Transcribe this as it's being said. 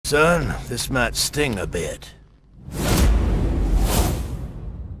son. This might sting a bit.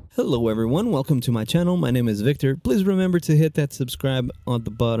 Hello everyone, welcome to my channel. My name is Victor. Please remember to hit that subscribe on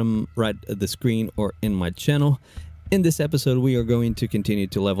the bottom right of the screen or in my channel. In this episode we are going to continue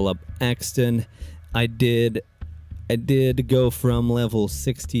to level up Axton. I did go from level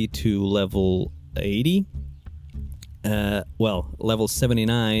 60 to level 80. Well, level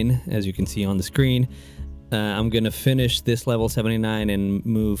 79 as you can see on the screen. I'm gonna finish this level 79 and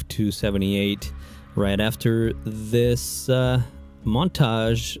move to 78 right after this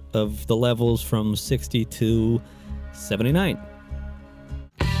montage of the levels from 60 to 79.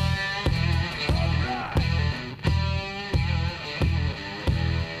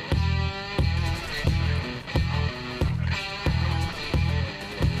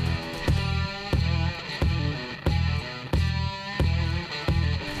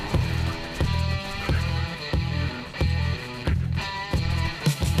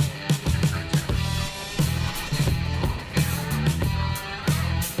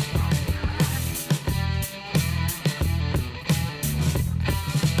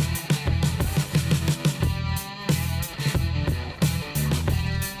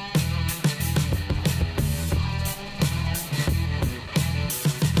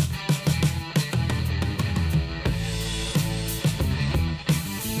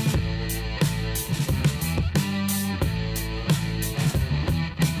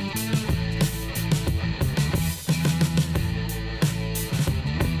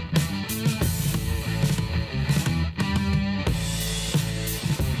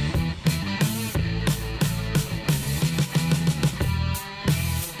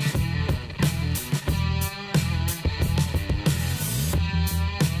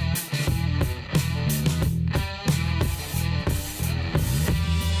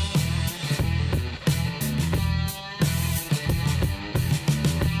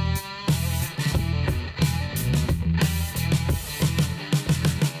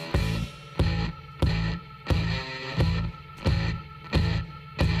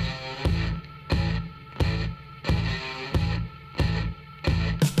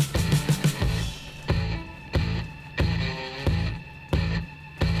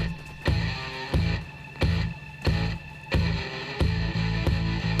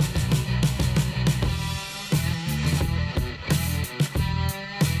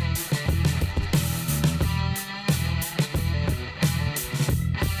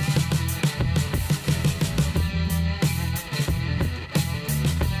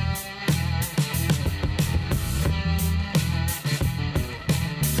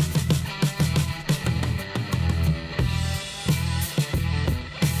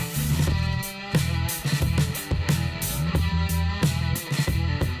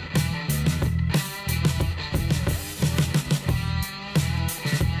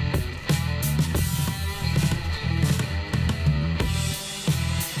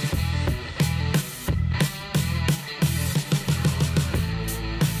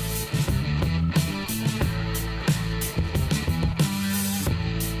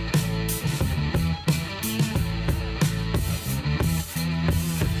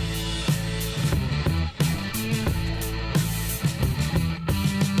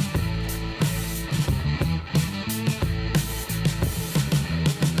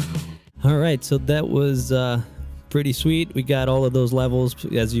 Alright, so that was pretty sweet. We got all of those levels,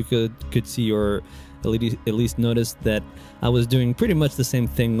 as you could see, or at least notice that I was doing pretty much the same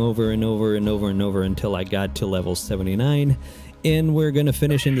thing over and over and over and over until I got to level 79. And we're going to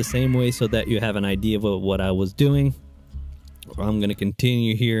finish in the same way so that you have an idea of what I was doing. I'm going to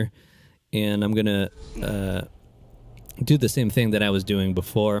continue here, and I'm going to do the same thing that I was doing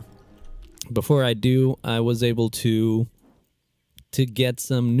before. Before I do, I was able to get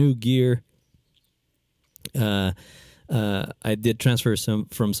some new gear. I did transfer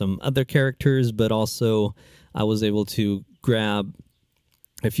from some other characters, but also I was able to grab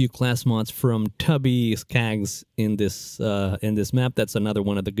a few class mods from Tubby Skags in this map. That's another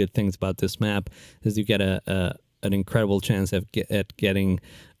one of the good things about this map, is you get an incredible chance at getting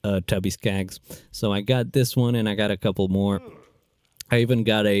Tubby Skags. So I got this one, and I got a couple more. I even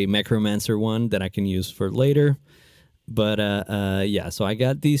got a Necromancer one that I can use for later. But yeah, so I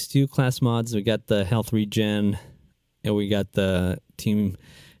got these two class mods. We got the health regen, and we got the team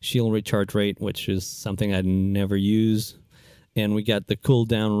shield recharge rate, which is something I'd never use. And we got the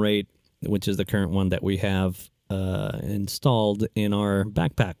cooldown rate, which is the current one that we have installed in our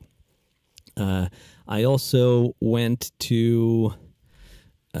backpack. I also went to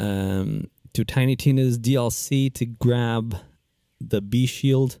Tiny Tina's DLC to grab the B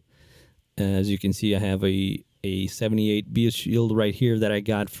shield. As you can see, I have a a 78 B shield right here that I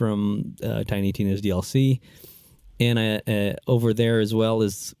got from Tiny Tina's DLC. And over there as well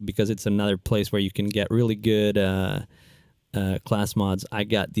is because it's another place where you can get really good class mods. I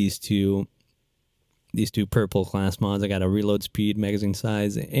got these two purple class mods. I got a reload speed, magazine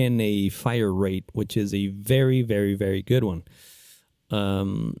size, and a fire rate, which is a very, very, very good one.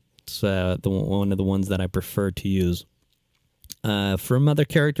 It's one of the ones that I prefer to use. From other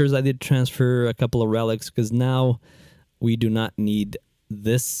characters, I did transfer a couple of relics because now we do not need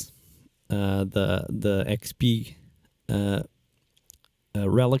this, the XP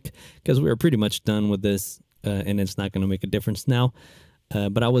relic, because we are pretty much done with this, and it's not going to make a difference now.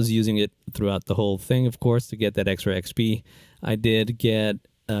 But I was using it throughout the whole thing, of course, to get that extra XP. I did get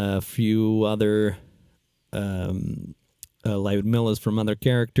a few other live millas from other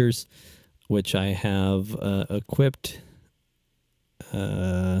characters, which I have equipped.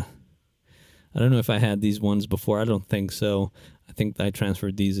 I don't know if I had these ones before. I don't think so. I think I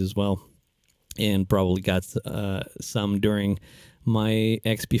transferred these as well, and probably got some during my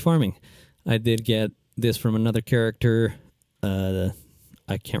XP farming. I did get this from another character. I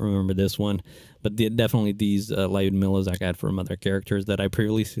can't remember this one, but definitely these live millas I got from other characters that I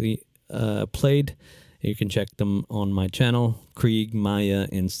previously played. You can check them on my channel, Krieg, Maya,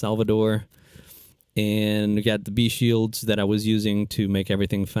 and Salvador. And we got the B shields that I was using to make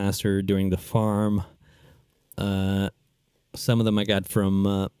everything faster during the farm. Some of them I got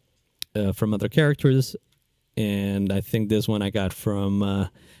from other characters, and I think this one I got from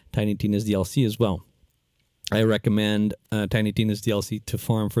Tiny Tina's DLC as well. I recommend Tiny Tina's DLC to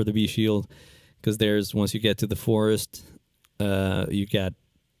farm for the B shield, because once you get to the forest, you got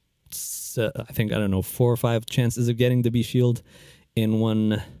I think, I don't know, 4 or 5 chances of getting the B shield in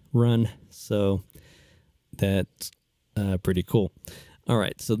one run. So that's pretty cool. All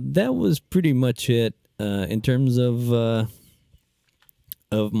right, so that was pretty much it in terms of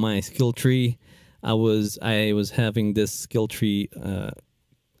my skill tree. I was having this skill tree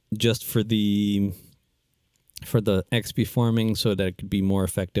just for the XP farming, so that it could be more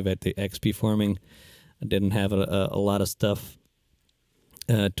effective at the XP farming. I didn't have a lot of stuff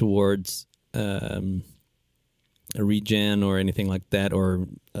towards a regen or anything like that, or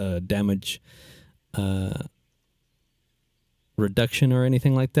damage reduction or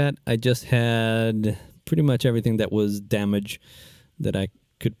anything like that. I just had pretty much everything that was damage that I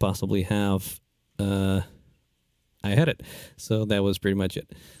could possibly have. I had it, so that was pretty much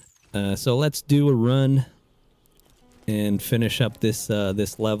it. So let's do a run and finish up this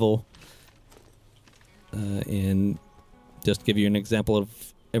this level, and just give you an example of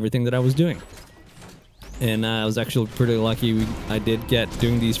everything that I was doing. And I was actually pretty lucky. I did get,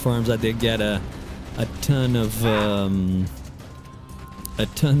 doing these farms, I did get a ton of rabbit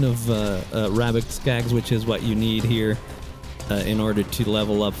skags, which is what you need here in order to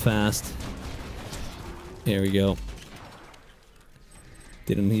level up fast. There we go.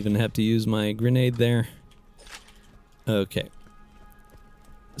 Didn't even have to use my grenade there. Okay.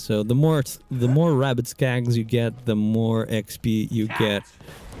 So the more rabbit skags you get, the more XP you get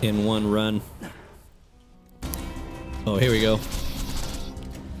in one run. Oh, here we go.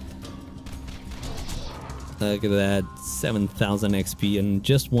 Look at that, 7,000 XP in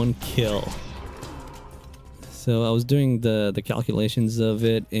just one kill. So I was doing the calculations of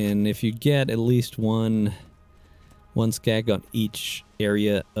it, and if you get at least one skag on each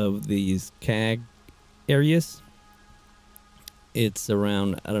area of these skag areas, it's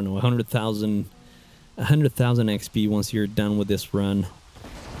around, I don't know, 100,000 XP once you're done with this run,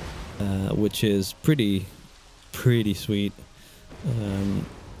 which is pretty sweet.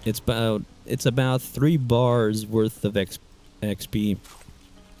 It's about 3 bars worth of XP,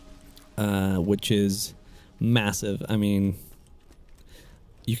 which is massive. I mean,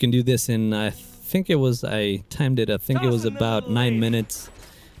 you can do this in, I timed it, I think it was about 9 minutes,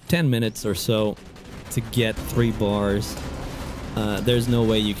 10 minutes or so to get 3 bars. There's no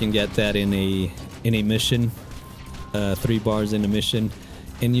way you can get that in a mission, 3 bars in a mission,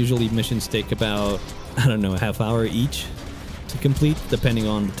 and usually missions take about, I don't know, a half hour each to complete, depending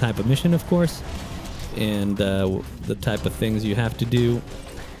on the type of mission, of course, and the type of things you have to do.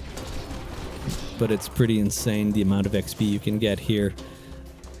 But it's pretty insane the amount of XP you can get here.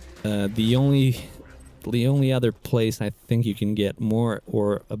 The only other place I think you can get more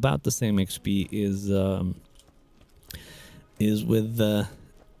or about the same XP is with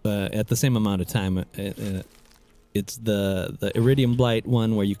at the same amount of time. It's the Iridium Blight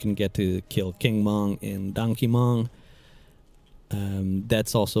one, where you can get to kill King Mong and Donkey Mong.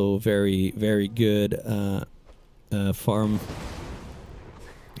 That's also very, very good farm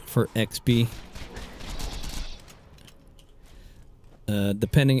for XP.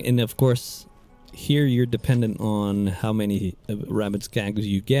 depending, and of course here you're dependent on how many rabid skags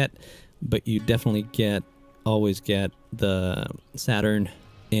you get, but you definitely always get the Saturn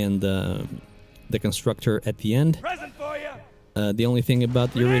and the constructor at the end. Present for you. The only thing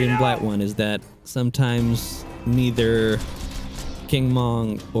about the Iridium Blight one is that sometimes neither King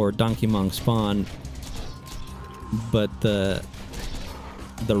Mong or Donkey Mong spawn, but the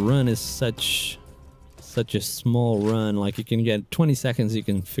run is such a small run. Like, you can get 20 seconds, you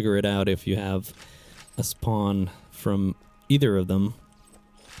can figure it out if you have a spawn from either of them.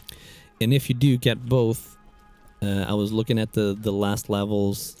 And if you do get both, I was looking at the last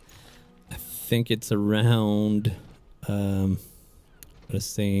levels. I think it's around let's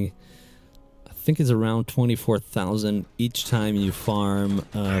see, I think it's around 24,000 each time you farm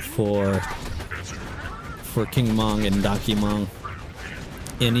for King Mong and Donkey Mong.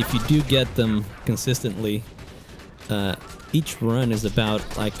 And if you do get them consistently, each run is about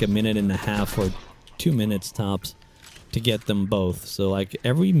like 1.5 minutes or 2 minutes tops to get them both. So like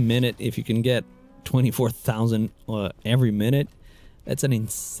every minute, if you can get 24,000 every minute, that's an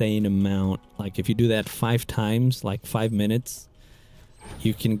insane amount. Like if you do that 5 times, like 5 minutes,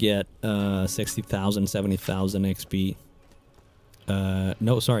 you can get 60,000, 70,000 XP.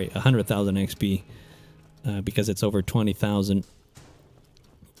 No, sorry, 100,000 XP because it's over 20,000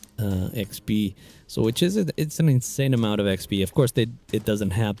 XP. So it's an insane amount of XP. Of course, it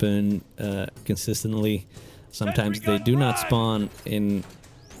doesn't happen consistently. Sometimes they do not spawn in.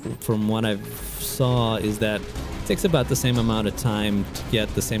 From what I saw is that it takes about the same amount of time to get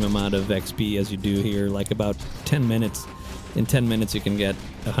the same amount of XP as you do here, like about 10 minutes. In 10 minutes you can get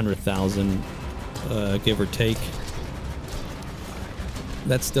 100,000, give or take.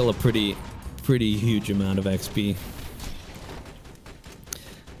 That's still a pretty huge amount of XP.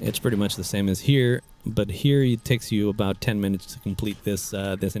 It's pretty much the same as here, but here it takes you about 10 minutes to complete this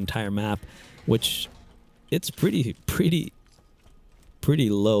this entire map, which it's pretty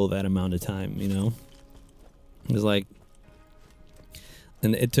low, that amount of time, you know. It's like,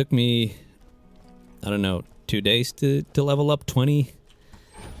 and it took me, I don't know, 2 days to level up 20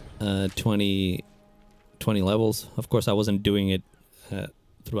 levels. Of course, I wasn't doing it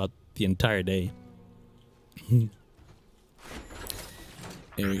throughout the entire day. Here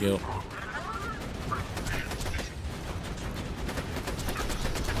we go.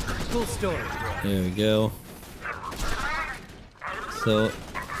 Cool story. There we go. So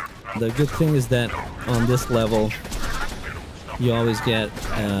the good thing is that on this level you always get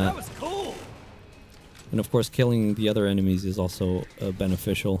That was cool. and of course killing the other enemies is also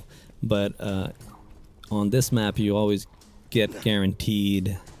beneficial, but on this map you always get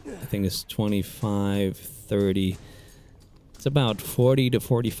guaranteed, I think it's 25, 30, it's about 40 to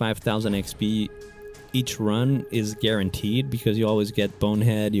 45,000 XP each run is guaranteed, because you always get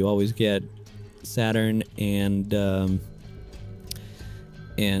Bonehead, you always get Saturn, and the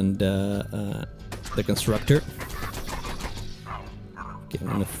constructor. Okay, I'm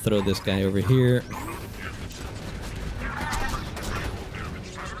gonna throw this guy over here.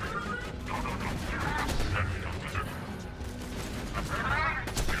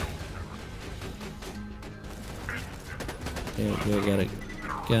 There we go, got a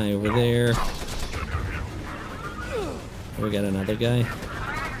guy over there. We got another guy.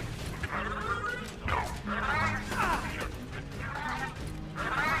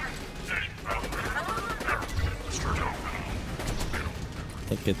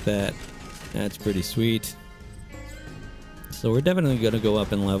 Look at that. That's pretty sweet. So we're definitely gonna go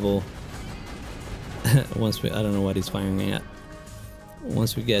up in level once we, I don't know what he's firing at.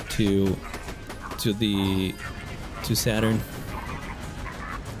 Once we get to Saturn.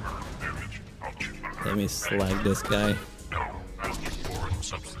 Let me slag this guy.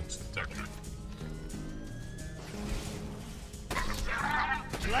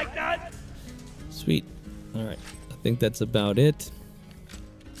 You like that? Sweet. All right. I think that's about it.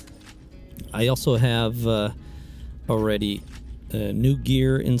 I also have already new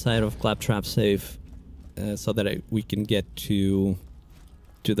gear inside of Claptrap Safe, so that we can get to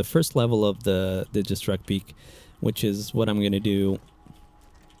the first level of the Digistruct Peak, which is what I'm going to do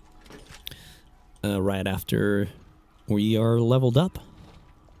right after we are leveled up.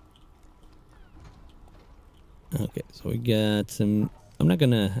 Okay, so we got some. I'm not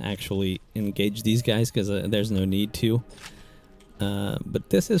going to actually engage these guys because there's no need to. But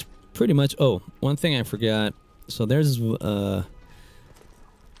this is pretty much. Oh, one thing I forgot. So there's you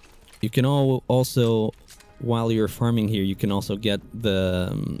can also, while you're farming here, you can also get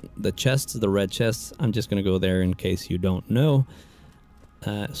the chests, the red chests. I'm just gonna go there in case you don't know.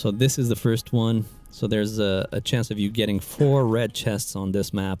 So this is the first one. So there's a chance of you getting 4 red chests on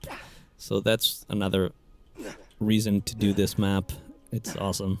this map. So that's another reason to do this map. It's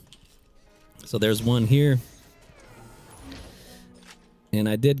awesome. So there's one here. And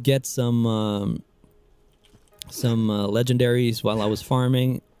I did get some legendaries while I was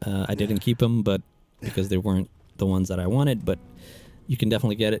farming. I didn't keep them, but because they weren't the ones that I wanted, but you can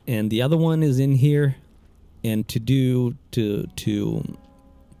definitely get it. And the other one is in here. And to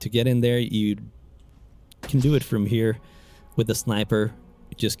get in there, you can do it from here with a sniper.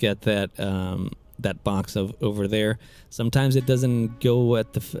 Just get that that box over there. Sometimes it doesn't go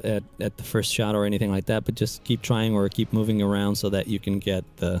at the first shot or anything like that, but just keep trying or keep moving around so that you can get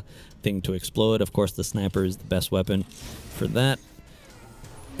the thing to explode. Of course, the sniper is the best weapon for that.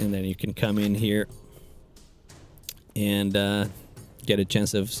 And then you can come in here and get a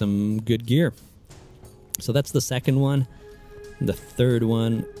chance of some good gear. So that's the second one. The third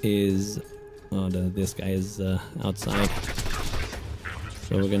one is... Oh, this guy is outside.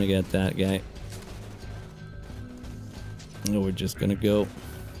 So we're gonna get that guy. And we're just gonna go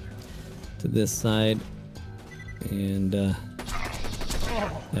to this side. And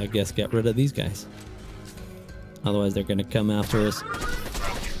I guess get rid of these guys. Otherwise they're gonna come after us.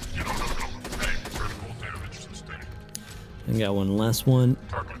 I got one last one.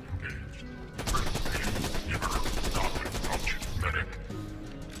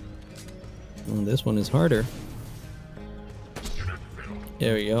 Well, this one is harder.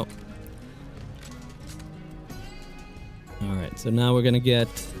 There we go. Alright, so now we're gonna get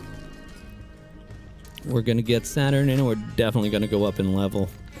Saturn, and we're definitely gonna go up in level.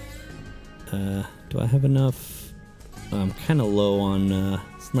 Do I have enough? I'm kinda low on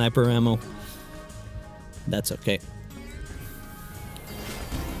sniper ammo. That's okay.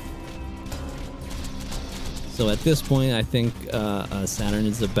 So at this point, I think Saturn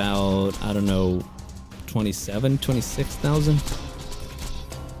is about, I don't know, 26,000.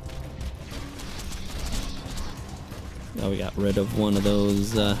 Oh, we got rid of one of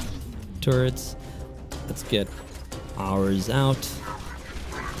those turrets. Let's get ours out.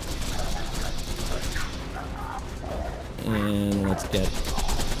 And let's get...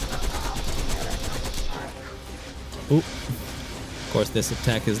 Oop. Of course, this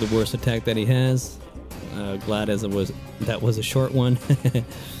attack is the worst attack that he has. Glad as it was that was a short one.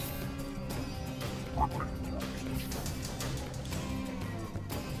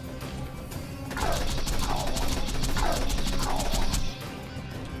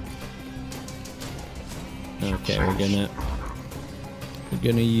 Okay, we're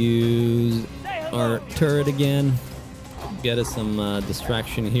gonna use our turret again. Get us some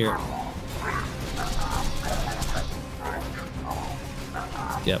distraction here.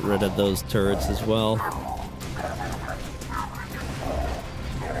 Let's get rid of those turrets as well.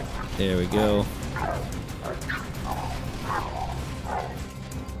 There we go.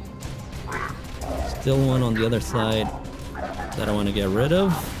 Still one on the other side that I want to get rid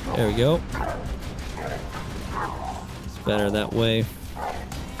of. There we go. It's better that way.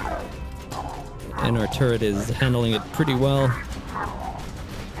 And our turret is handling it pretty well.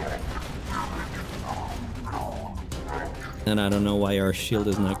 And I don't know why our shield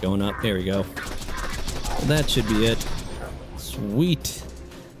is not going up. There we go. That should be it. Sweet.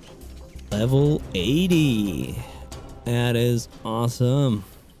 Level 80. That is awesome.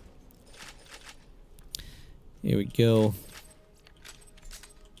 Here we go.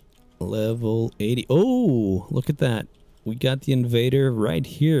 Level 80. Oh, look at that. We got the invader right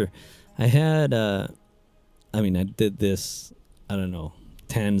here. I had, I did this, I don't know,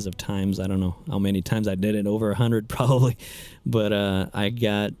 tens of times. I don't know how many times I did it, over 100 probably. But I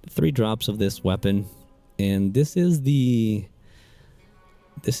got 3 drops of this weapon. And this is the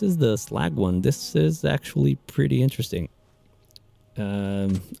slag one. This is actually pretty interesting.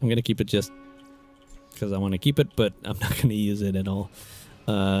 I'm going to keep it just because I want to keep it, but I'm not going to use it at all.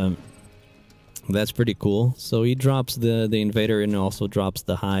 That's pretty cool. So he drops the invader and also drops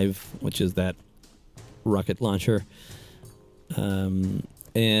the hive, which is that rocket launcher.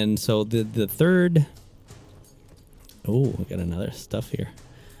 And so the third... Oh, we got another stuff here.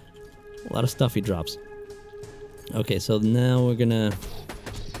 A lot of stuff he drops. Okay, so now we're gonna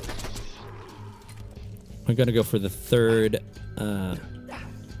go for the third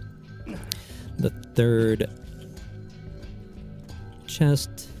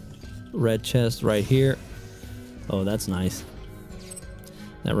chest, red chest right here. Oh, that's nice.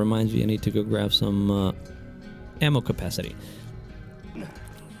 That reminds me, I need to go grab some ammo capacity.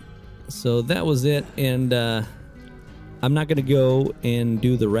 So that was it, and I'm not gonna go and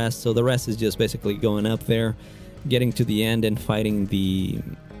do the rest. So the rest is just basically going up there getting to the end and fighting the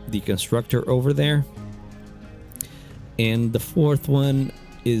constructor over there. And the fourth one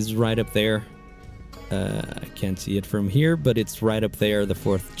is right up there. I can't see it from here, but it's right up there, the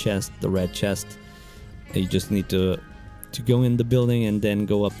fourth chest, the red chest. You just need to go in the building and then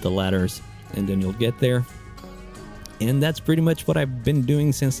go up the ladders, and then you'll get there. And that's pretty much what I've been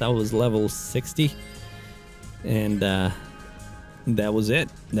doing since I was level 60. And that was it.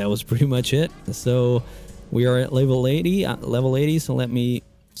 That was pretty much it. So we are at level 80, so let me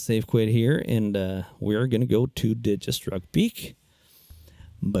save quit here, and we're gonna go to Digistruct Peak.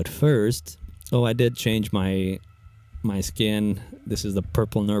 But first, oh, I did change my skin. This is the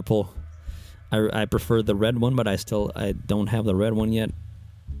purple nurple. I prefer the red one, but I don't have the red one yet.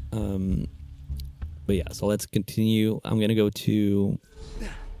 But yeah, so let's continue. I'm gonna go to.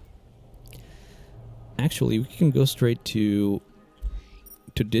 Actually, we can go straight to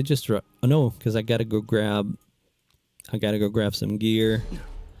Digistruct. Oh no, because I gotta go grab some gear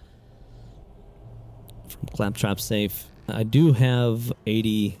from Claptrap Safe. I do have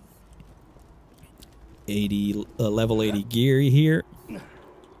 80 level 80 gear here,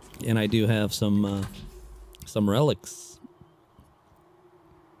 and I do have some relics.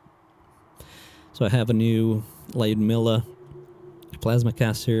 So I have a new Light Milla, Plasma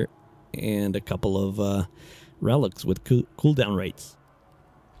Caster, and a couple of relics with cooldown rates.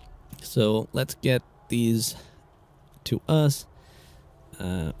 So let's get these to us.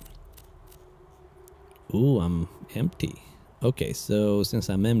 Ooh, I'm empty. Okay, so since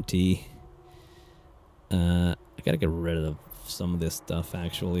I'm empty, I gotta get rid of some of this stuff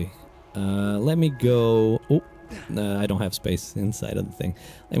actually. Let me go. Oh, I don't have space inside of the thing.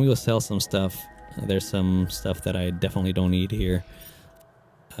 Let me go sell some stuff. There's some stuff that I definitely don't need here.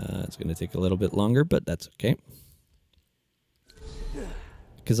 It's gonna take a little bit longer, but that's okay.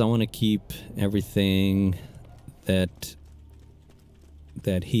 Because I want to keep everything that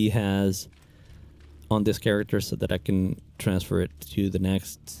he has on this character so that I can transfer it to the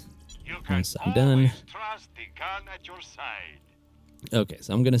next once I'm done. Okay,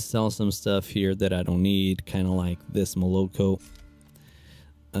 so I'm gonna sell some stuff here that I don't need, kind of like this Moloko.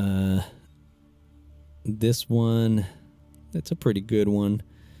 This one, that's a pretty good one.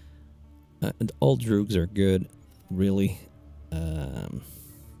 All Droogs are good, really.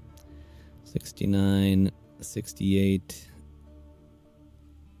 69, 68.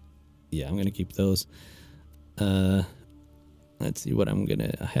 Yeah, I'm gonna keep those. Let's see what I'm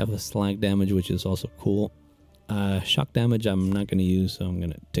gonna. I have a slag damage, which is also cool. Shock damage I'm not gonna use, so I'm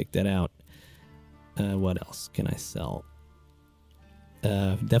gonna take that out. What else can I sell?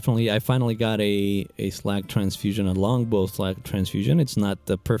 Definitely, I finally got a slag transfusion, a longbow slag transfusion. It's not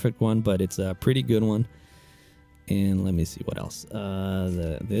the perfect one, but it's a pretty good one. And let me see what else.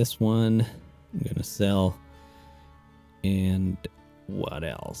 This one I'm gonna sell. And what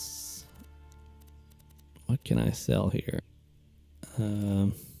else? What can I sell here?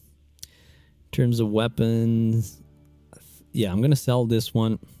 In terms of weapons, yeah, I'm gonna sell this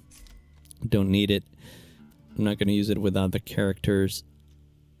one. Don't need it. I'm not gonna use it without the characters.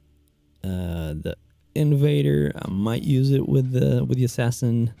 The Invader, I might use it with the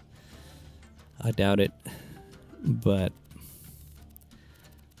Assassin. I doubt it, but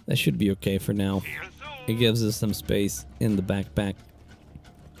that should be okay for now. It gives us some space in the backpack.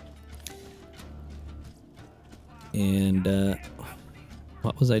 And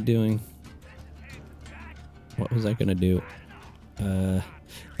what was I doing? What was I gonna do?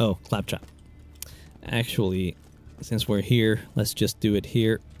 Oh, Claptrap. Actually, since we're here, let's just do it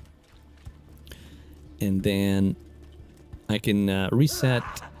here. And then I can reset.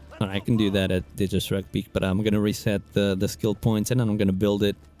 I can do that at Digistruct Peak, but I'm gonna reset the skill points, and then I'm gonna build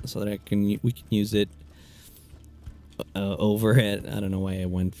it so that we can use it overhead. I don't know why I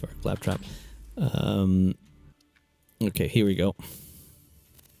went for Claptrap. Okay, here we go.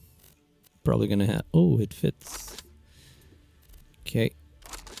 Probably gonna have. Oh, it fits. Okay.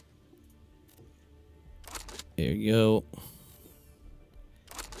 There you go.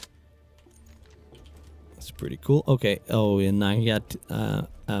 That's pretty cool. Okay. Oh, and I got.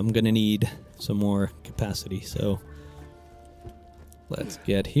 I'm gonna need some more capacity, so let's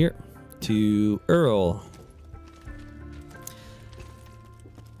get here to Earl.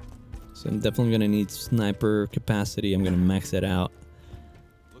 So I'm definitely gonna need sniper capacity. I'm gonna max it out.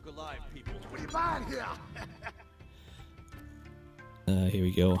 Look alive, people. What are you buying here? Here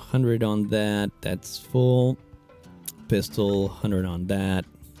we go. 100 on that. That's full. Pistol. 100 on that.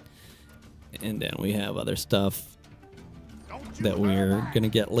 And then we have other stuff that we're gonna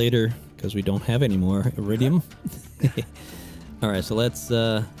get later because we don't have any more iridium. All right, so let's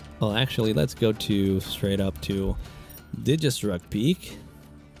Well, actually, let's go to straight up to Digistruct Peak,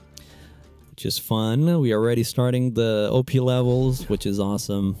 which is fun. We are already starting the OP levels, which is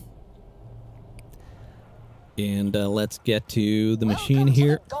awesome. And let's get to the machine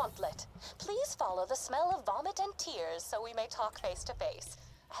here. To the gauntlet. Please follow the smell of vomit and tears so we may talk face to face.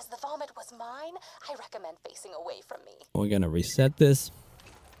 As the vomit was mine, I recommend facing away from me. We're gonna reset this.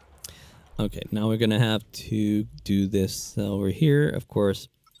 Okay, now we're gonna have to do this over here. Of course,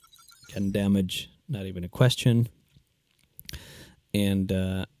 gun damage, not even a question. And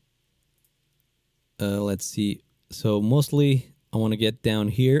let's see. So mostly I want to get down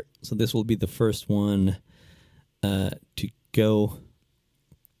here. So this will be the first one to go.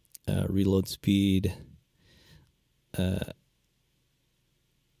 Reload speed.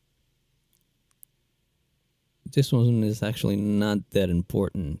 This one is actually not that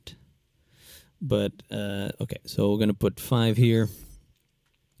important. But, okay, so we're going to put 5 here.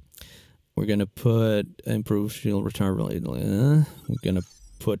 We're going to put improve shield return rate. We're going to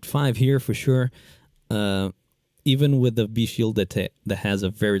put 5 here for sure. Even with the B shield that has a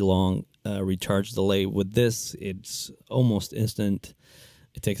very long recharge delay, with this, it's almost instant.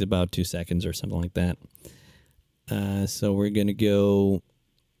 It takes about 2 seconds or something like that. So we're going to go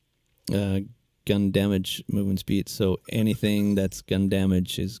gun damage, movement speed. So anything that's gun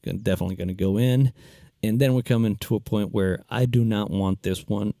damage is definitely going to go in. And then we're coming to a point where I do not want this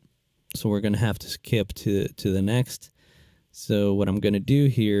one. So we're going to have to skip to the next. So what I'm going to do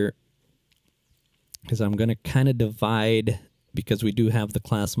here is I'm going to kind of divide, because we do have the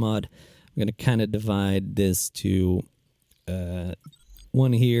class mod, I'm going to kind of divide this to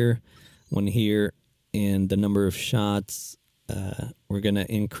one here, and the number of shots, we're going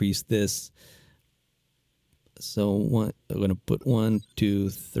to increase this. So we're going to put 1, 2,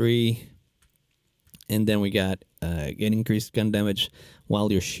 3, and then we got get increased gun damage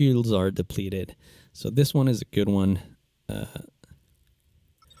while your shields are depleted. So this one is a good one. I'm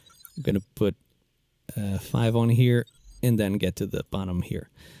going to put 5 on here and then get to the bottom here.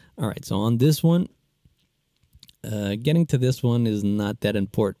 All right, so on this one, getting to this one is not that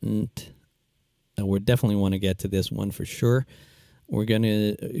important. We definitely want to get to this one for sure. We're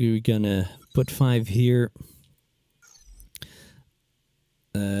gonna put 5 here.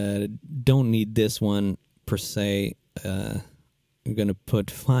 Don't need this one per se. I'm gonna put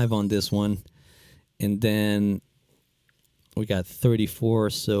 5 on this one, and then we got 34.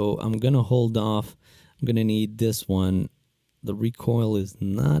 So I'm gonna hold off. I'm gonna need this one. The recoil is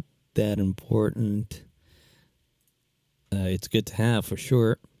not that important. It's good to have for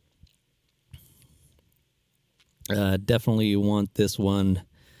sure. Definitely you want this one.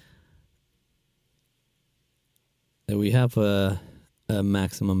 We have a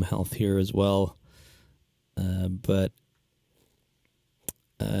maximum health here as well, but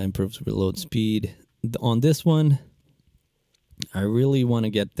improves reload speed. On this one, I really want to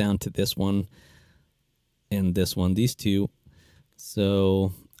get down to this one and this one, these two.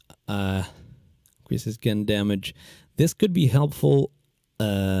 So increases gun damage. This could be helpful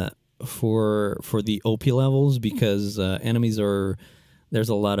for the OP levels, because enemies are, there's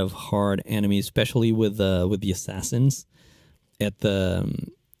a lot of hard enemies, especially with the assassins at the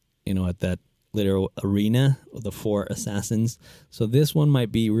at that little arena with the 4 assassins. So this one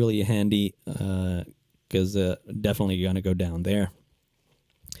might be really handy, because definitely gonna go down there.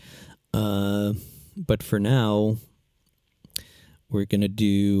 But for now, we're gonna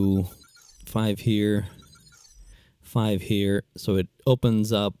do 5 here, 5 here, so it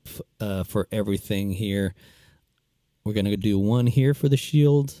opens up for everything here. We're gonna do 1 here for the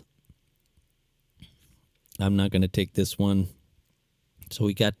shield. I'm not gonna take this one. So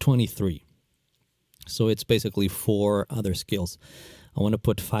we got 23. So it's basically 4 other skills. I want to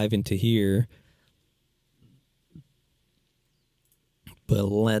put 5 into here, but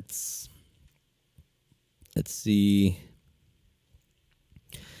let's see.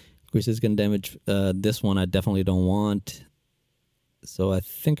 Increases gun damage. This one I definitely don't want. So I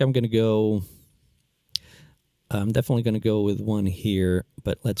think I'm gonna go. I'm definitely gonna go with 1 here,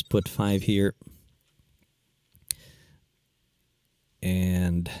 but let's put 5 here.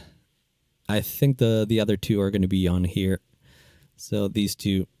 And I think the other 2 are going to be on here. So these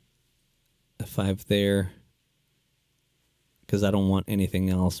 2, 5 there, because I don't want anything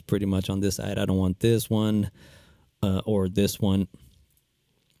else pretty much on this side. I don't want this one or this one.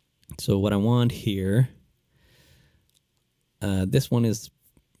 So what I want here, this one is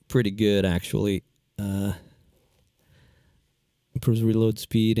pretty good actually. Improves reload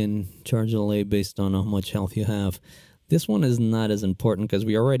speed and charge delay based on how much health you have. This one is not as important because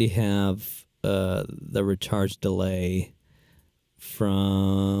we already have the recharge delay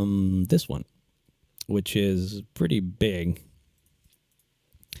from this one, which is pretty big.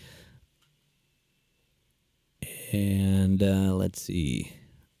 And let's see.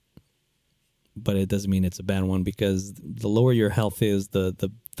 But it doesn't mean it's a bad one, because the lower your health is,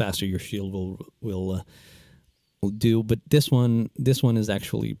 the faster your shield will do. But this one is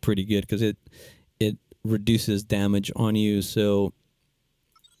actually pretty good, because it reduces damage on you. So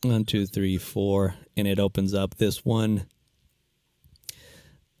 1, 2, 3, 4, and it opens up this one,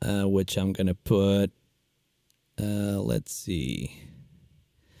 which I'm gonna put. Let's see.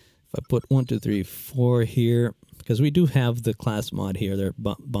 If I put 1, 2, 3, 4 here, because we do have the class mod here, they're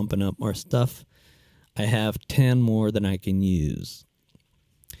bumping up our stuff. I have 10 more than I can use.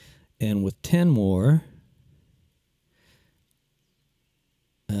 And with 10 more,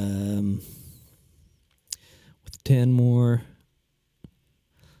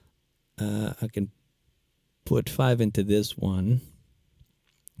 I can put 5 into this one,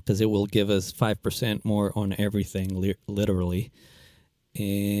 because it will give us 5% more on everything, literally.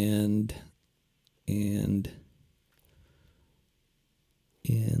 And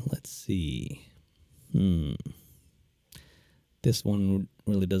let's see. This one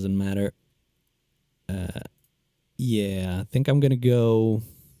really doesn't matter. Yeah, I think I'm gonna go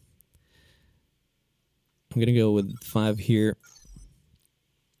with 5 here,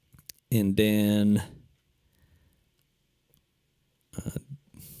 and then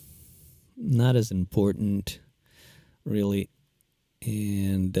not as important, really.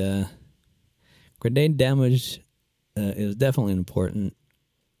 And grenade damage is definitely important.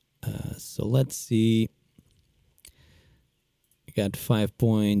 So let's see. We got 5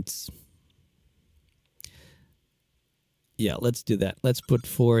 points. Yeah, let's do that. Let's put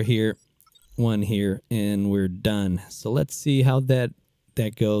 4 here, 1 here, and we're done. So let's see how that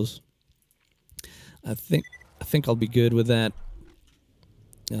goes. I think I'll be good with that.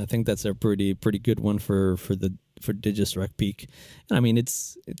 I think that's a pretty good one for Digistruct Peak. And I mean,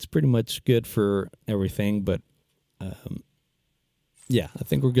 it's pretty much good for everything, but yeah, I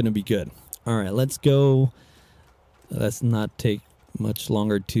think we're gonna be good. All right, let's go. Let's not take much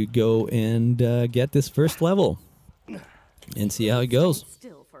longer to go and get this first level and see how it goes.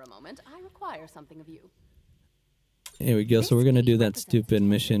 Still for a moment, I require something of you. Here we go. So we're gonna do that stupid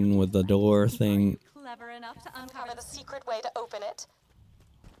mission with the door thing. Clever enough to Uncover the secret way to open it.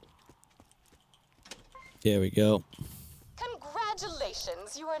 There we go.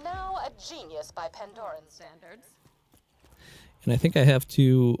 Congratulations, you are now a genius by Pandoran standards. And I think I have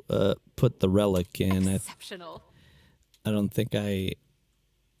to put the relic in. Exceptional. I don't think I...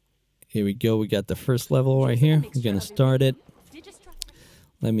 Here we go. We got the first level right here. We're going to start it.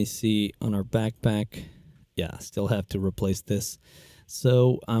 Let me see on our backpack. Yeah, still have to replace this.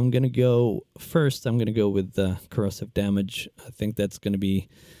 So I'm going to go... First, I'm going to go with the corrosive damage. I think that's going to be...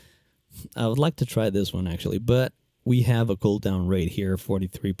 I would like to try this one, actually. But we have a cooldown rate here,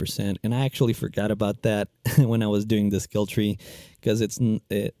 43%. And I actually forgot about that when I was doing the skill tree.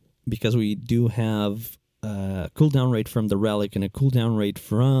 Because we do have... cooldown rate from the relic and a cooldown rate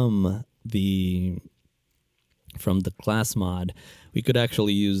from the class mod. We could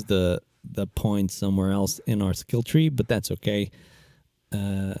actually use the points somewhere else in our skill tree, but that's okay.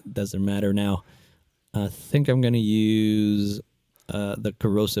 Doesn't matter now. I think I'm gonna use the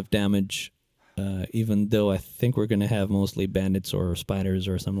corrosive damage, even though I think we're gonna have mostly bandits or spiders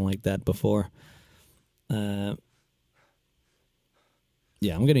or something like that before. Yeah,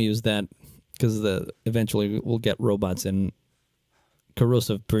 I'm gonna use that. Because eventually we'll get robots, and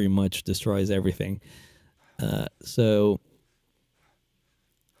corrosive pretty much destroys everything. So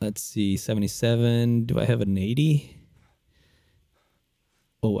let's see, 77. Do I have an 80?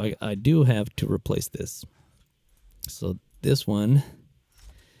 Oh, I do have to replace this. So this one,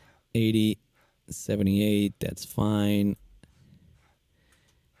 80, 78. That's fine.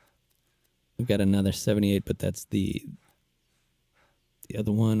 We've got another 78, but that's the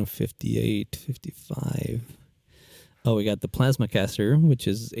other one, 58, 55. Oh, we got the plasma caster, which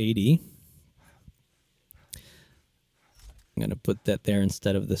is 80. I'm gonna put that there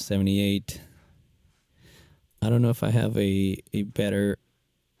instead of the 78. I don't know if I have a better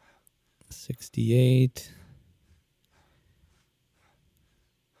 68.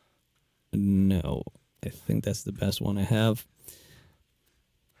 No, I think that's the best one I have.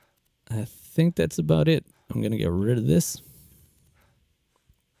 I think that's about it. I'm gonna get rid of this.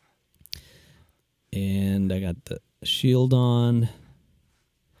 And I got the shield on.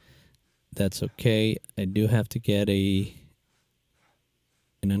 That's okay. I do have to get an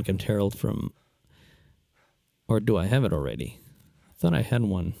Uncapped Herald from... Or do I have it already? I thought I had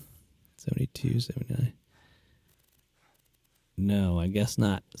one. 72, 79. No, I guess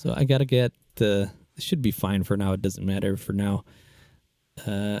not. So I gotta get the... This should be fine for now. It doesn't matter for now.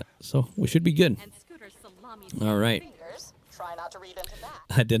 So we should be good. And Scooter's salami. All right. Fingers. Try not to read into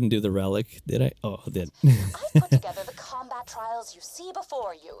that. I didn't do the relic, did I? Oh, I did. I've put together the combat trials you see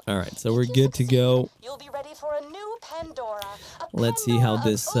before you. All right, so If we're you good to succeed, go. You'll be ready for a new Pandora. Let's see how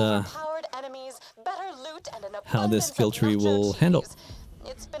this, overpowered enemies, better loot, and an how this abundance skill of tree nacho will cheese. handle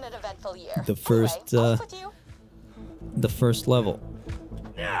It's been an eventful year. the first, anyway, off with you. the first level.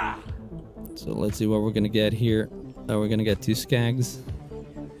 So let's see what we're gonna get here. Oh, we're gonna get 2 skags.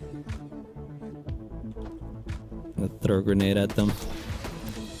 Let's throw a grenade at them.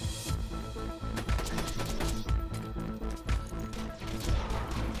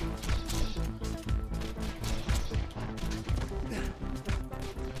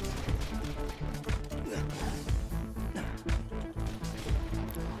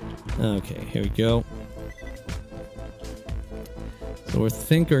 Okay, here we go. So we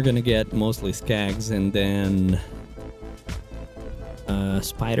think we're gonna get mostly skags and then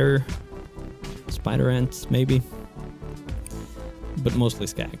spider ants maybe, but mostly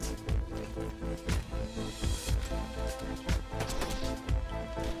skags.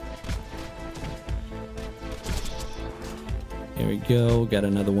 Here we go. Got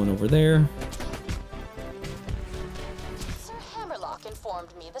another one over there. Sir Hammerlock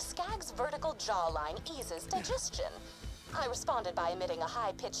informed me the skag's vertical jawline eases digestion. I responded by emitting a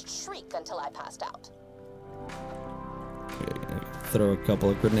high-pitched shriek until I passed out. Throw a couple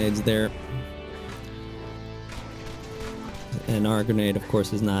of grenades there. And our grenade, of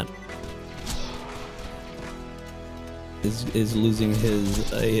course, is not is losing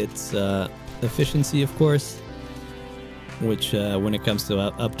its efficiency, of course, which when it comes to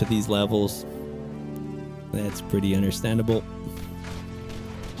up to these levels, that's pretty understandable.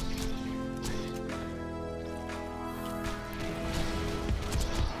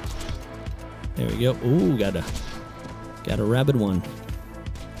 There we go. Ooh, got a rabid one.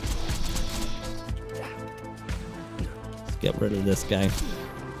 Let's get rid of this guy.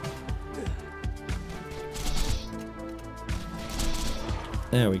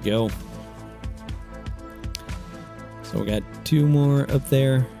 There we go. So we got 2 more up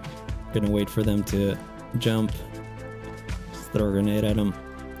there. Gonna wait for them to jump. Just throw a grenade at them.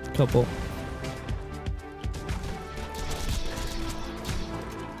 A couple.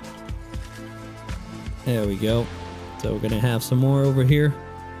 There we go. So we're gonna have some more over here.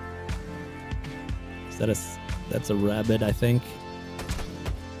 Is that that's a rabbit, I think.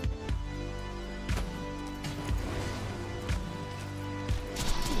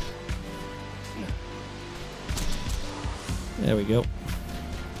 There we go.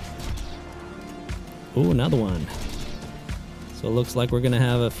 Ooh, another one. So it looks like we're gonna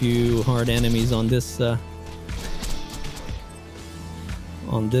have a few hard enemies on this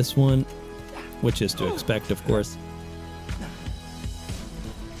one, which is to expect, of course.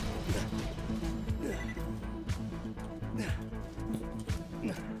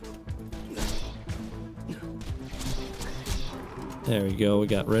 There we go, we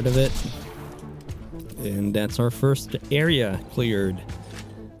got rid of it. And that's our first area cleared.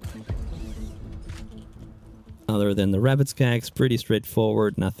 Other than the rabbit skags, pretty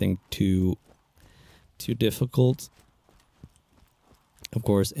straightforward, nothing too difficult. Of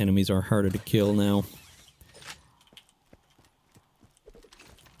course, enemies are harder to kill now.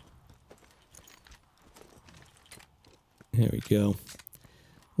 Here we go.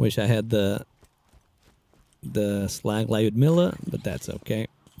 Wish I had the slag Lyudmilla, but that's okay.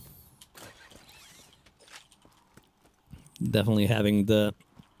 Definitely having the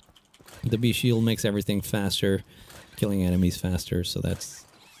B shield makes everything faster, killing enemies faster, so that's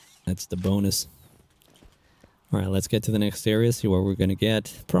the bonus. Alright, let's get to the next area, see what we're gonna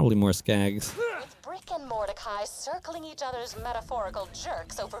get. Probably more skags. With Brick and Mordecai circling each other's metaphorical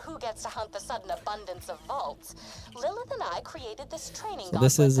jerks over who gets to hunt the sudden abundance of vaults, Lilith and I created this training So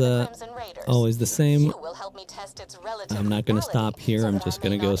this gauntlet is for the Crimson Raiders. always the same. You will help me test its relative I'm not gonna quality, stop here, so I'm that just I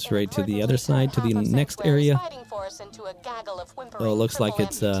may gonna go not straight to the other inadvertently side, to the turn half of next Sanctuary's area. fighting force into a gaggle of whimpering Oh, it looks like cripple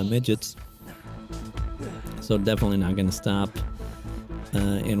it's amputees. midgets. So definitely not gonna stop.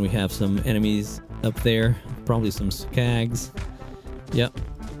 And we have some enemies up there. Probably some skags. Yep.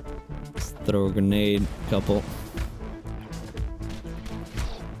 Let's throw a grenade. Couple.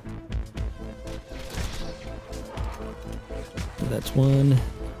 That's 1,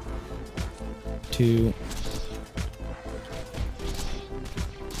 2,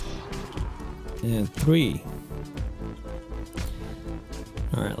 and 3.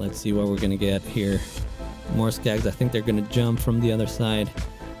 Alright, let's see what we're gonna get here. More skags. I think they're gonna jump from the other side.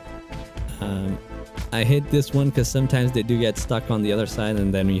 I hate this one because sometimes they do get stuck on the other side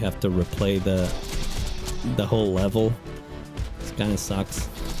and then you have to replay the whole level. It kind of sucks.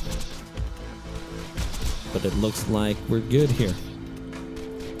 But it looks like we're good here.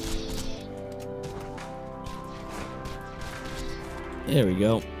 There we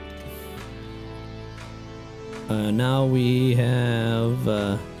go. Now we have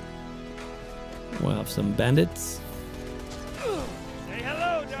we'll have some bandits.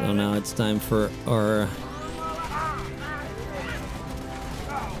 So now it's time for our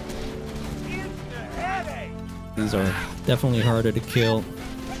these are definitely harder to kill.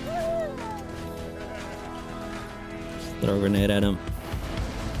 Throw a grenade at him.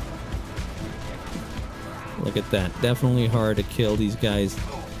 Look at that. Definitely hard to kill these guys.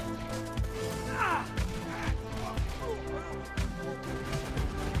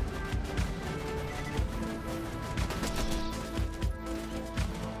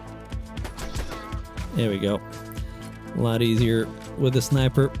 There we go. A lot easier with a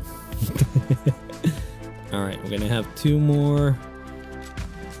sniper. Alright, we're gonna have 2 more.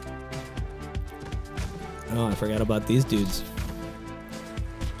 Oh, I forgot about these dudes.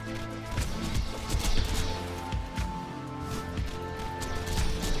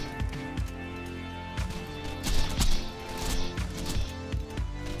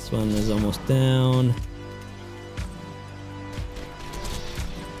 This one is almost down.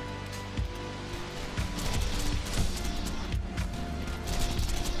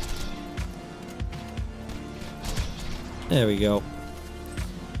 There we go.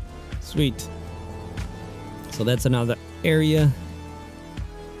 Sweet. So that's another area.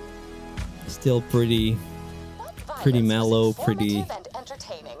 Still pretty mellow, pretty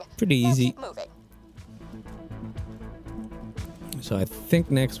easy. So I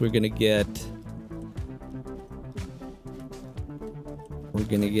think next we're gonna get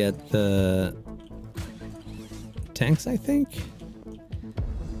the tanks, I think.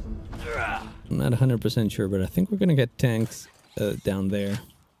 I'm not 100% sure, but I think we're gonna get tanks down there.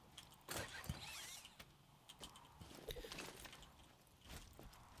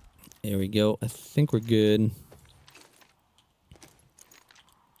 There we go. I think we're good.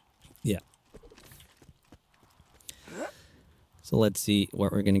 Yeah. So let's see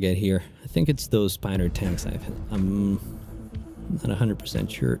what we're gonna get here. I think it's those spider tanks. I'm not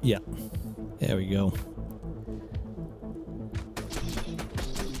 100% sure. Yeah. There we go.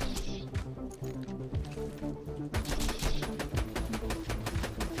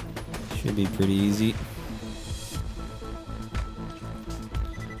 Should be pretty easy.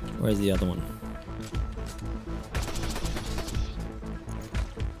 Where's the other one?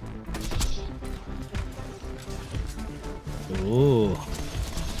 Ooh.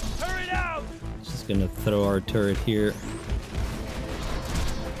 Hurry out! Just gonna throw our turret here.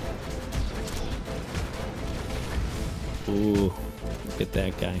 Ooh. Look at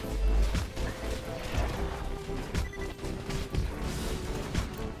that guy.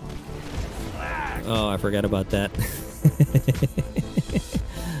 Oh, I forgot about that.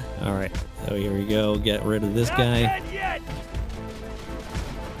 Alright, so here we go. Get rid of this guy.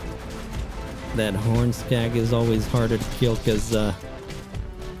 That horn skag is always harder to kill because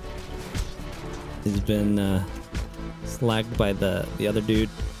he's been slagged by the other dude.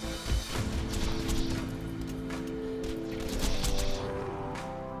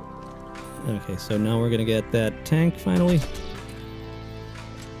 Okay, so now we're gonna get that tank finally.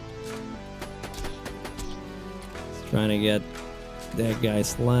 Trying to get that guy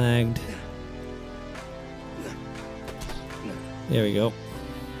slagged. There we go.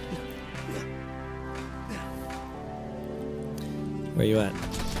 Where you at?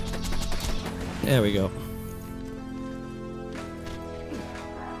 There we go.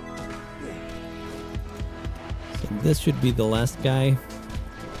 So this should be the last guy.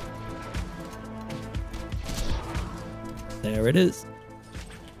 There it is.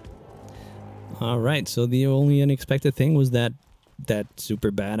 Alright, so the only unexpected thing was that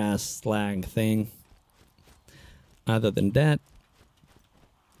super badass slag thing. Other than that,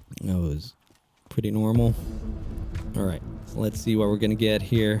 it was pretty normal. Alright, so let's see what we're gonna get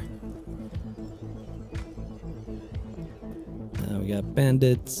here. We got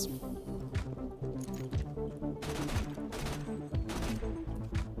bandits. Say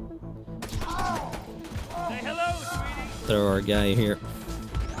hello, sweetie. Throw our guy here.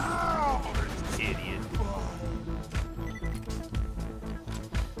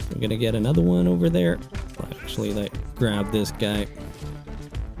 We're gonna get another one over there. Actually, like, grab this guy.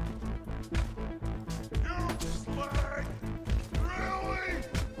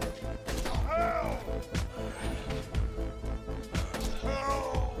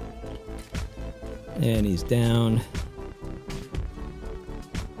 And he's down.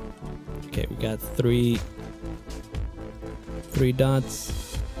 Okay, we got three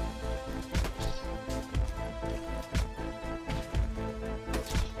dots.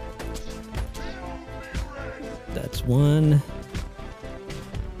 That's one.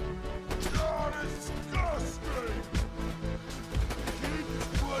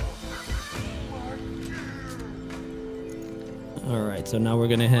 Alright, so now we're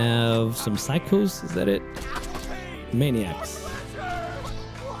gonna have some psychos, is that it? Maniacs.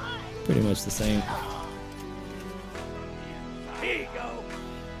 Pretty much the same. Here you go.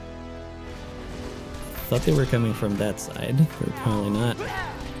 Thought they were coming from that side, but apparently not.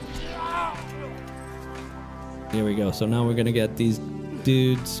 Here we go, so now we're gonna get these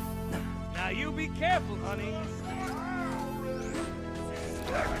dudes. Now you be careful, honey.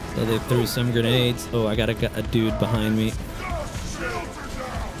 So they threw some grenades. Oh, I got a dude behind me.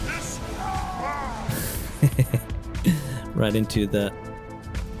 Right into the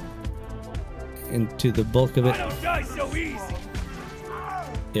bulk of it. I don't die so easy.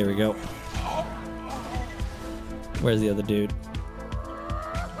 Here we go. Where's the other dude?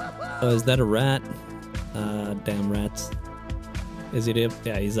 Oh, is that a rat? Damn rats. Is he up?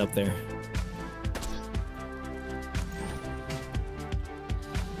 Yeah, he's up there.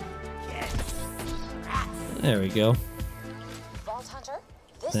 There we go. Vault Hunter,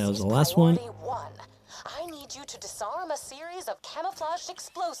 this That was is the last one. priority 1. I need you to disarm a series of camouflaged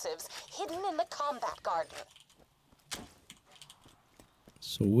explosives hidden in the combat garden.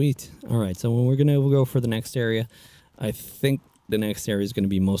 Sweet. All right, so we're gonna go for the next area. I think the next area is gonna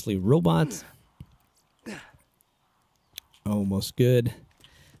be mostly robots. Almost good.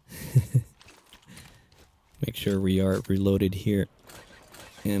 Make sure we are reloaded here,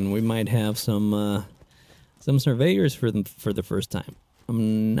 and we might have some surveyors for the first time.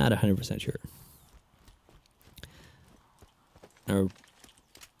 I'm not 100% sure. Oh,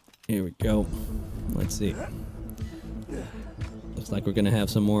 here we go. Let's see. Looks like we're gonna have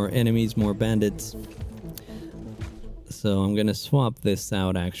some more enemies, more bandits. So I'm gonna swap this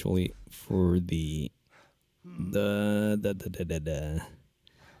out actually for the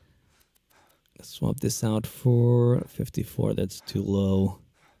swap this out for 54. That's too low.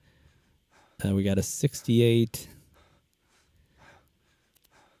 We got a 68.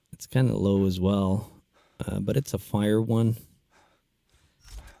 It's kind of low as well, but it's a fire one.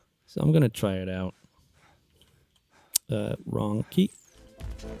 So I'm gonna try it out. Wrong key.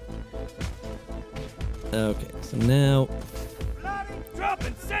 Okay, so now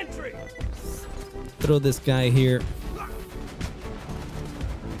Dropping sentry. throw this guy here.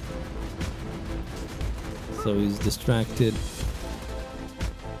 So he's distracted.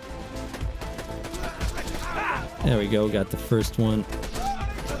 There we go, got the first one.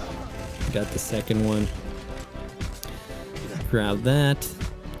 Got the second one. Grab that.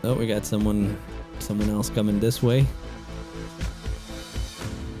 Oh, we got someone else coming this way.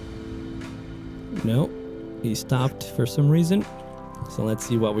 No, he stopped for some reason. So let's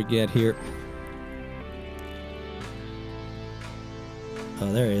see what we get here.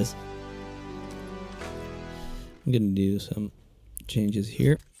 Oh, there he is. I'm gonna do some changes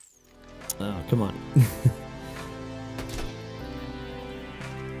here. Oh, come on.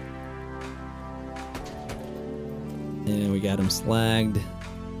 And we got him slagged.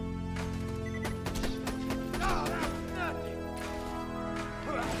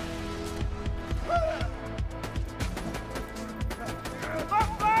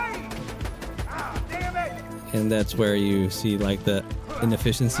 And that's where you see like the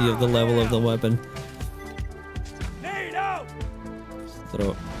inefficiency of the level of the weapon.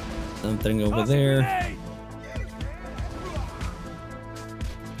 Throw something over there.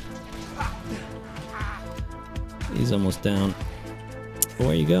 He's almost down. Where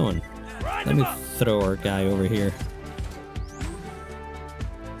are you going? Let me throw our guy over here.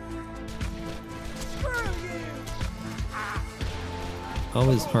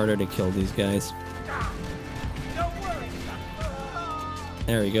 Always harder to kill these guys.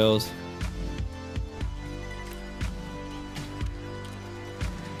 There he goes.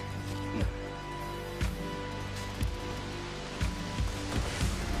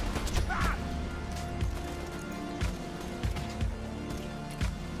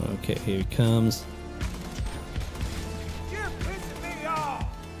 Okay, here he comes. You're pissing me off.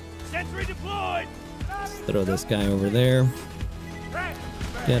 Sentry deployed. Let's throw this guy over there.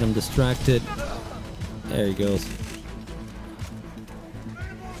 Get him distracted. There he goes.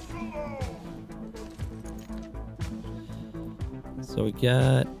 So we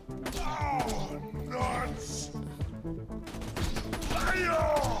got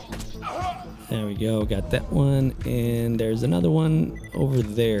There we go, got that one, and there's another one over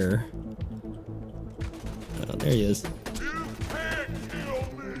there. Oh, there he is.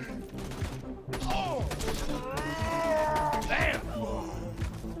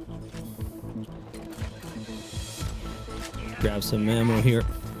 Grab some ammo here.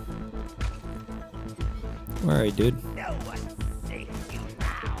 Alright, dude.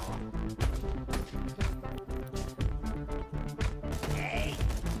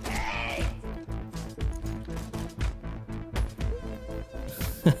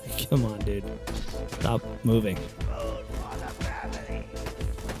 Come on, dude. Stop moving.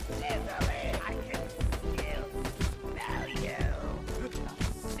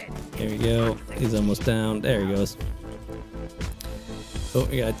 There we go. He's almost down. There he goes. Oh,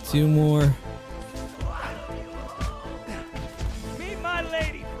 we got two more. Meet my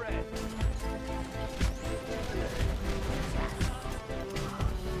lady friend.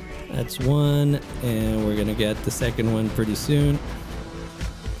 That's one, and we're gonna get the second one pretty soon.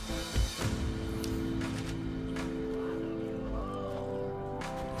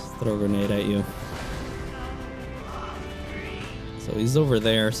 Throw a grenade at you. So he's over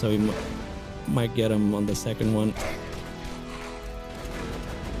there, so we might get him on the second one.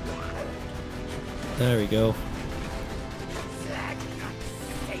 There we go.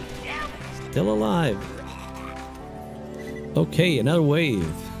 Still alive. Okay, another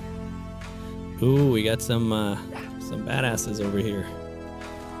wave. Ooh, we got some badasses over here.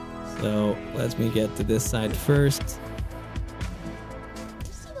 So let me get to this side first.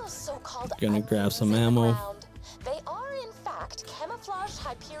 Gonna grab some ammo. They are, in fact, camouflaged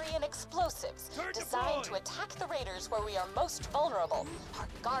Hyperion explosives designed to attack the raiders where we are most vulnerable. Our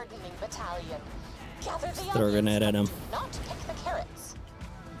gardening battalion. Gather the Throw a grenade at him. Not pick the carrots.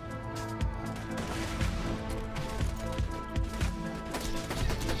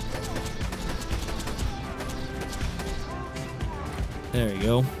 There you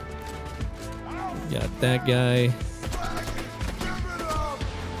go. Got that guy.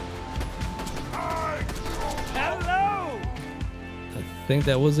 I think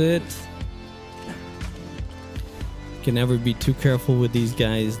that was it. Can never be too careful with these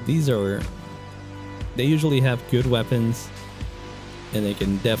guys. They usually have good weapons, and they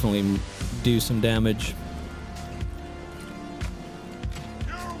can definitely do some damage.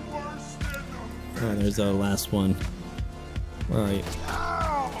 Oh, there's our last one. Where are you?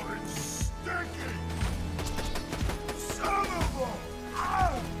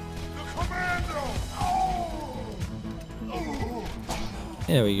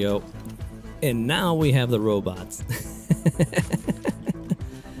 There we go. And now we have the robots.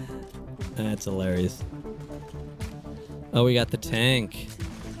 That's hilarious. Oh, we got the tank.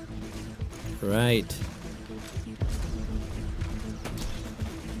 Right.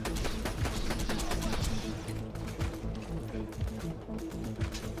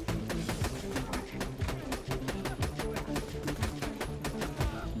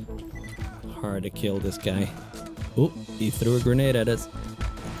 Hard to kill this guy. Oh, he threw a grenade at us.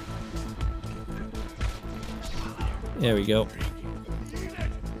 There we go.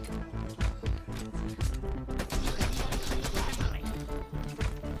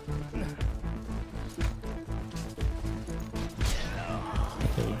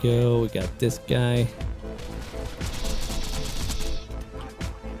 There we go. We got this guy.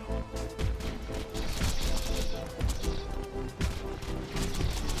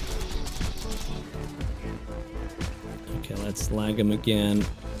 Okay, let's lag him again.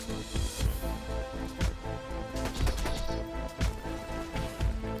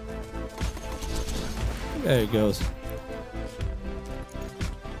 There it goes.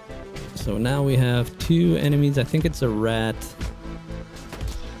 So now we have two enemies. I think it's a rat.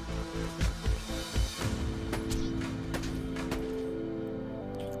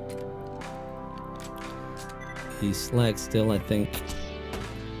 He's slag still, I think.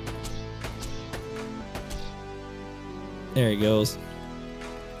 There he goes.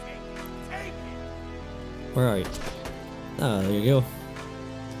 Where are you? Ah, there you go.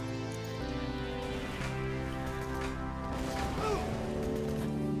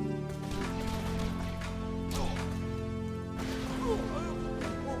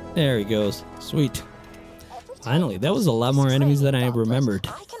 There he goes. Sweet. Finally, that was a lot more enemies than I remembered.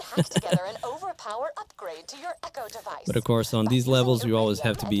 I can hack together an overpower upgrade to your Echo device. But of course, on these levels, you always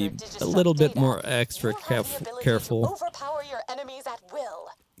have to be a little bit more extra careful. Overpower your enemies at will.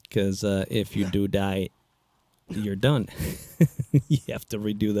 Because if you do die, you're done. You have to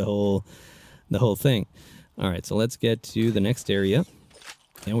redo the whole thing. All right, so let's get to the next area.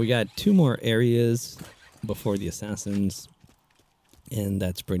 And we got two more areas before the assassins. And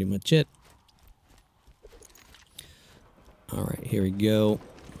that's pretty much it. Alright, here we go.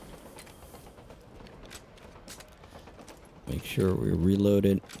 Make sure we're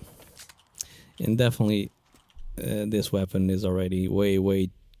reloaded. And definitely this weapon is already way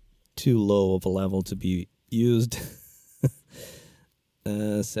too low of a level to be used.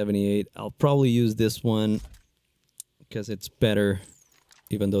 78. I'll probably use this one because it's better,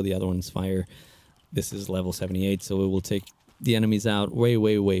 even though the other one's fire. This is level 78, so it will take the enemies out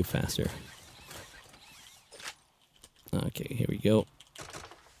way faster. Okay, here we go.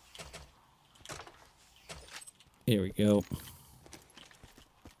 Here we go.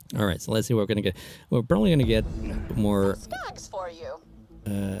 All right, so let's see what we're gonna get. We're probably gonna get more Skags for you.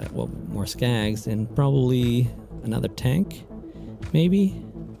 well, more skags and probably another tank, maybe.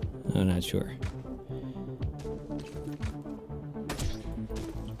 I'm not sure.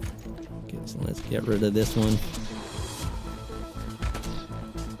 Okay, so let's get rid of this one.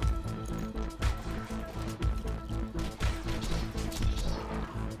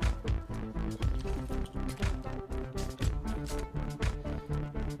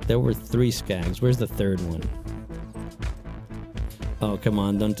 There were 3 skags. Where's the third one? Oh, come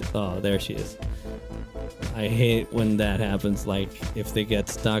on, don't... Oh, there she is. I hate when that happens, like, if they get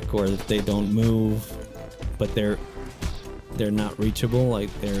stuck or if they don't move, but they're not reachable, like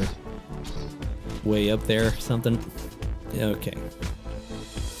they're way up there or something. Okay.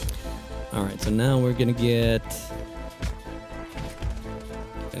 Alright, so now we're gonna get...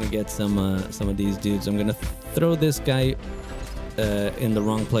 some of these dudes. I'm gonna throw this guy in the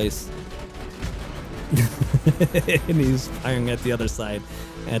wrong place. And he's firing at the other side.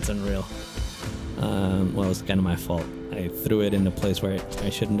 That's unreal. Well, it's kind of my fault. I threw it in the place where I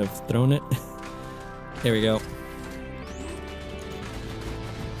shouldn't have thrown it. There we go.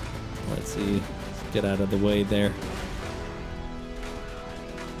 Let's see. Let's get out of the way there.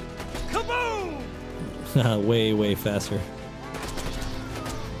 Kaboom! Way faster.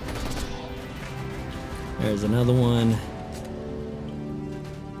 There's another one.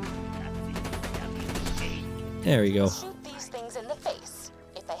 There we go. Shoot these things in the face,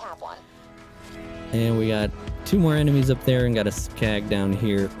 if they have one. And we got 2 more enemies up there and got a skag down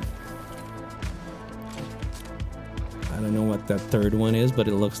here. I don't know what that third one is, but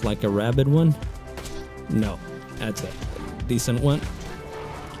it looks like a rabid one. No, that's a decent one.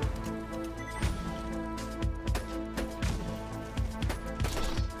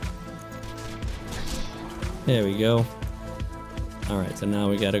 There we go. Alright, so now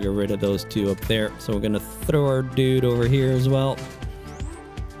we gotta get rid of those 2 up there. So we're gonna throw our dude over here as well.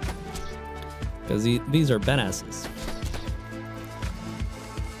 Because these are badasses.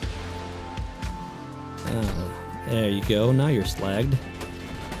 There you go, now you're slagged.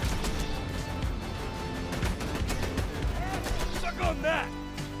 Suck on that.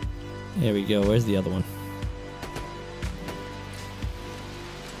 There we go, where's the other one?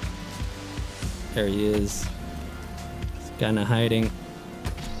 There he is. Kind of hiding.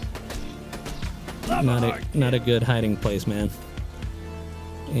 Not a good hiding place, man.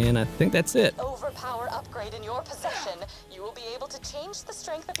 And I think that's it. Overpower upgrade in your possession. You will be able to change the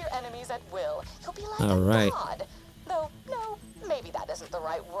strength of your enemies at will. You'll be like All a right. god. Though, no, maybe that isn't the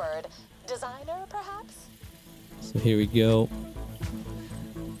right word. Designer, perhaps? So here we go.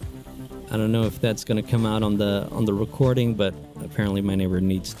 I don't know if that's gonna come out on the recording, but apparently my neighbor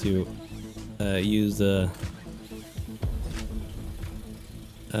needs to use the.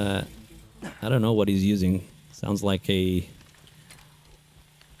 I don't know what he's using. Sounds like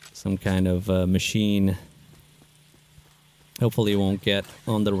some kind of machine. Hopefully it won't get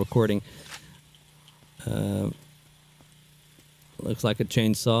on the recording. Looks like a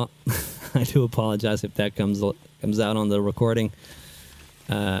chainsaw. I do apologize if that comes out on the recording.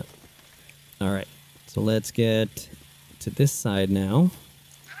 All right, so let's get to this side now.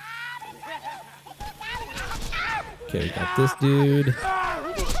 Okay, we got this dude.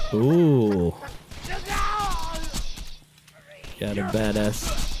 Ooh. Got a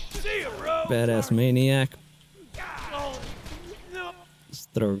badass maniac. Let's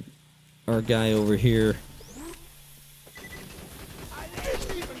throw our guy over here.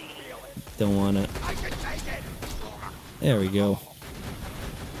 Don't wanna. There we go.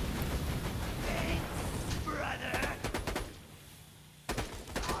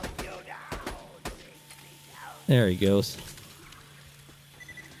 There he goes.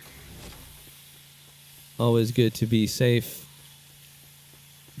 Always good to be safe.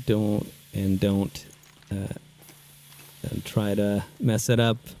 Don't try to mess it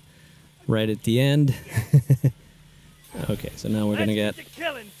up right at the end. Okay, so now we're gonna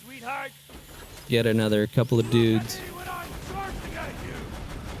get another couple of dudes.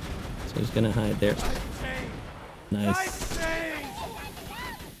 So he's gonna hide there. Nice.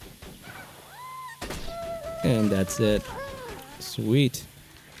 And that's it. Sweet.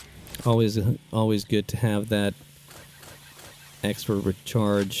 Always good to have that extra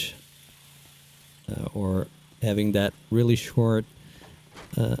recharge, or having that really short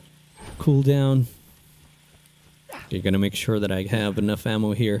cooldown. You're gonna make sure that I have enough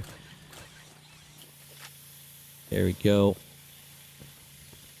ammo here. There we go.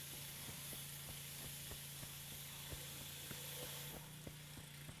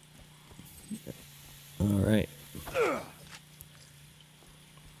 Alright.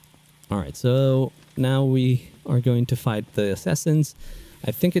 Alright, so now we are going to fight the assassins.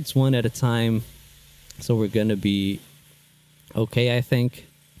 I think it's one at a time, so we're gonna be okay, I think.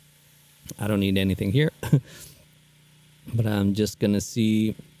 I don't need anything here. But I'm just gonna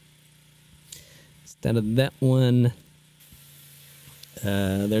see, instead of that one,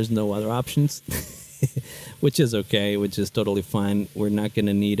 there's no other options. Which is okay, which is totally fine. We're not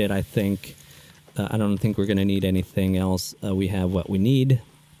gonna need it, I think. I don't think we're gonna need anything else. We have what we need.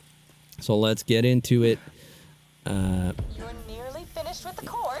 So let's get into it. You're nearly finished with the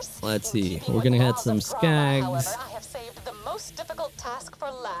course. Let's see. We're gonna have some skags. However, I have saved the most difficult task for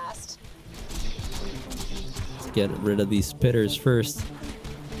last. Let's get rid of these spitters first.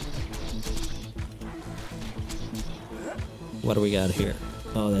 What do we got here?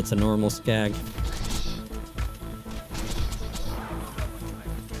 Oh, that's a normal skag.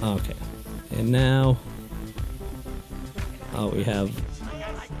 Okay. And now, oh, we have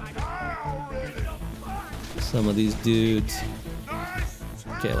some of these dudes.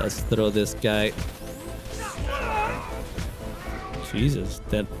 Okay, let's throw this guy. Jesus,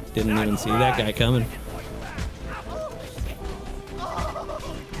 that didn't even see that guy coming.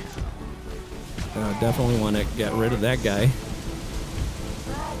 Definitely want to get rid of that guy.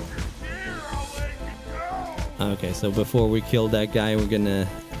 Okay, so before we kill that guy, we're gonna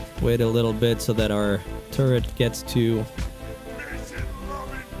wait a little bit so that our turret gets to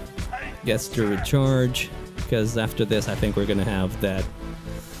recharge. Because after this, I think we're gonna have that.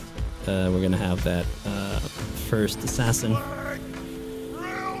 First assassin.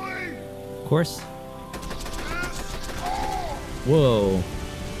 Of course. Whoa!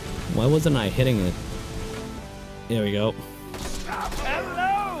 Why wasn't I hitting it? There we go.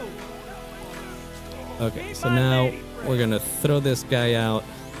 Hello. Okay, so now we're gonna throw this guy out.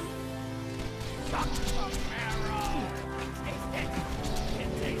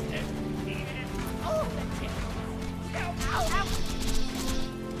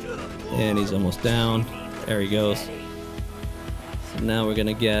 And he's almost down. There he goes. So now we're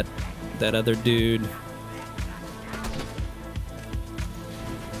gonna get that other dude.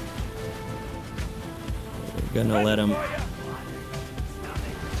 We're gonna let him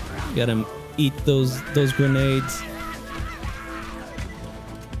eat those grenades.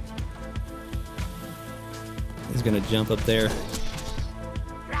 He's gonna jump up there.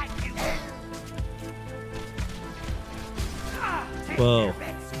 Whoa.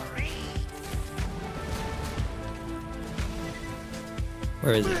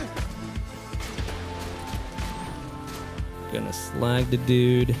 Where is it? Gonna slag the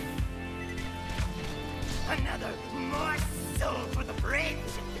dude. Another morsel for the bridge.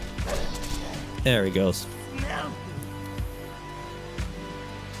 There he goes.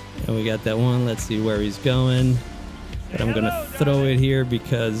 And we got that one. Let's see where he's going. But I'm gonna throw it here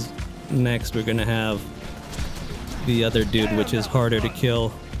because next we're gonna have the other dude, which is harder to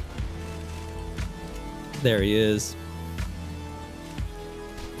kill. There he is.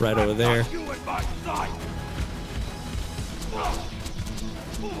 Right over there.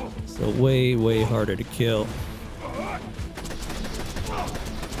 So way harder to kill.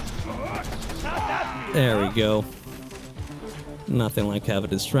 There we go. Nothing like have a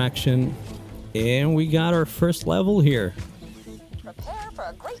distraction. And we got our first level here. Prepare for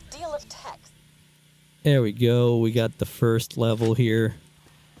a great deal of text. There we go. We got the first level here.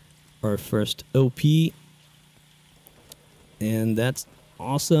 Our first OP. And that's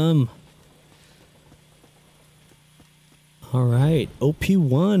awesome. All right,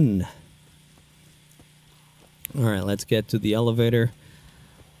 OP1. All right, let's get to the elevator.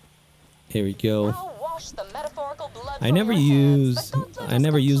 Here we go. Now wash the metaphorical blood I from never your hands, use but don't let I us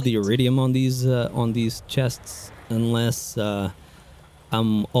never use the complete. iridium on these chests unless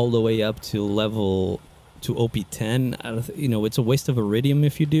I'm all the way up to OP10. You know, it's a waste of iridium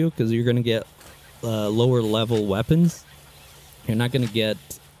if you do, because you're gonna get lower level weapons. You're not gonna get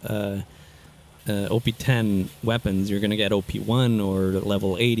OP10 weapons. You're gonna get OP1 or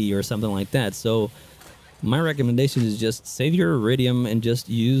level 80 or something like that. So my recommendation is just save your iridium and just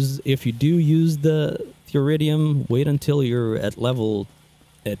use, if you do use the iridium, wait until you're at level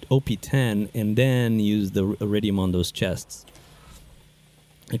at OP10 and then use the iridium on those chests.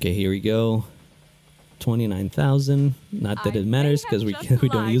 Okay, here we go. 29,000. Not that it matters because we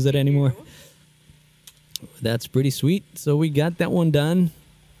don't use it anymore. That's pretty sweet. So we got that one done.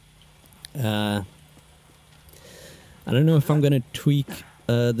 I don't know if I'm gonna tweak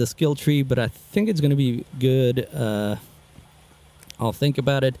the skill tree, but I think it's gonna be good. I'll think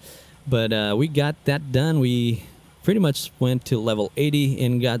about it. But we got that done. We pretty much went to level 80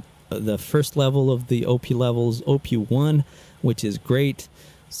 and got the first level of the OP levels, OP1, which is great.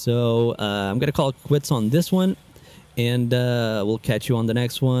 So I'm gonna call it quits on this one, and we'll catch you on the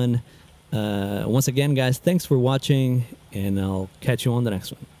next one. Once again, guys, thanks for watching, and I'll catch you on the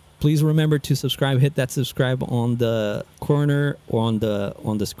next one. Please remember to subscribe. Hit that subscribe on the corner or on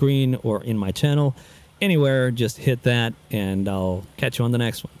the screen or in my channel. Anywhere, just hit that, and I'll catch you on the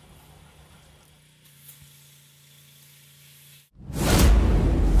next one.